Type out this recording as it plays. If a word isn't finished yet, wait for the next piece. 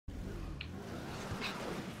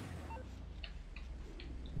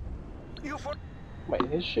Wait,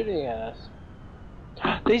 who's shooting at us?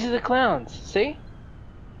 These are the clowns, see?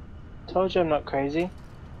 Told you I'm not crazy.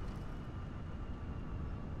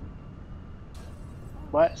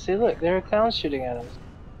 What? See, look, there are clowns shooting at us.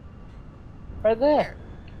 Right there.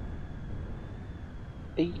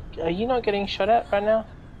 Are you not getting shot at right now?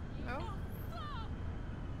 No.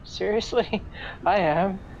 Seriously? I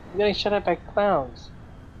am. I'm getting shot at by clowns.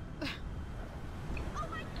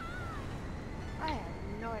 I have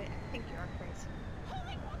no idea. I think you're crazy.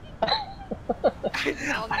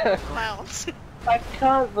 I saw no clowns. I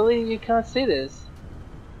can't believe you can't see this.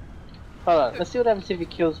 Hold on, let's see what happens if he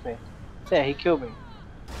kills me. There, he killed me.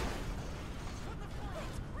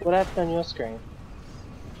 What happened on your screen?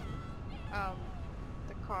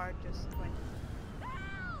 The car just went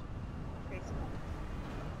crazy.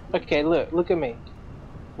 Okay, look at me.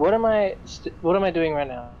 What am I doing right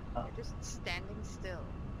now? You're just standing still.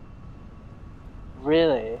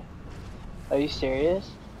 Really? Are you serious?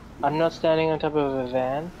 I'm not standing on top of a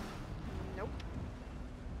van? Nope.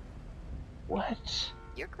 What?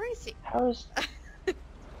 You're crazy. How is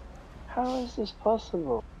this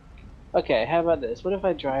possible? Okay, how about this? What if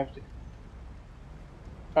I drive?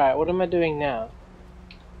 Alright, what am I doing now?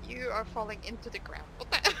 You are falling into the ground.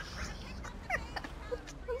 What the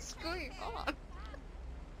What's going on?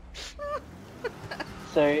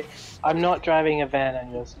 So, I'm not driving a van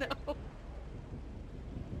on your screen. No.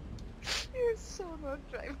 You're so not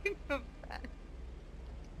driving a van.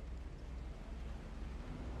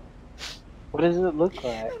 What does it look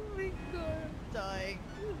like? Oh my god, I'm dying.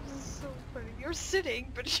 This is so funny. You're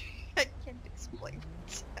sitting, but I can't explain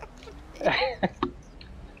what's happening.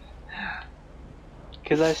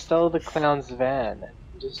 Because I stole the clown's van and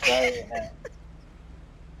I'm just driving it now.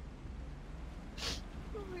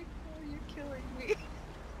 Oh my god, you're killing me.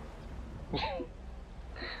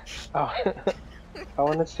 Oh, I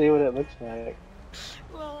want to see what it looks like.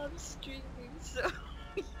 Well, I'm streaming, so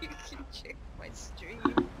you can check my stream.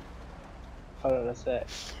 Hold on a sec.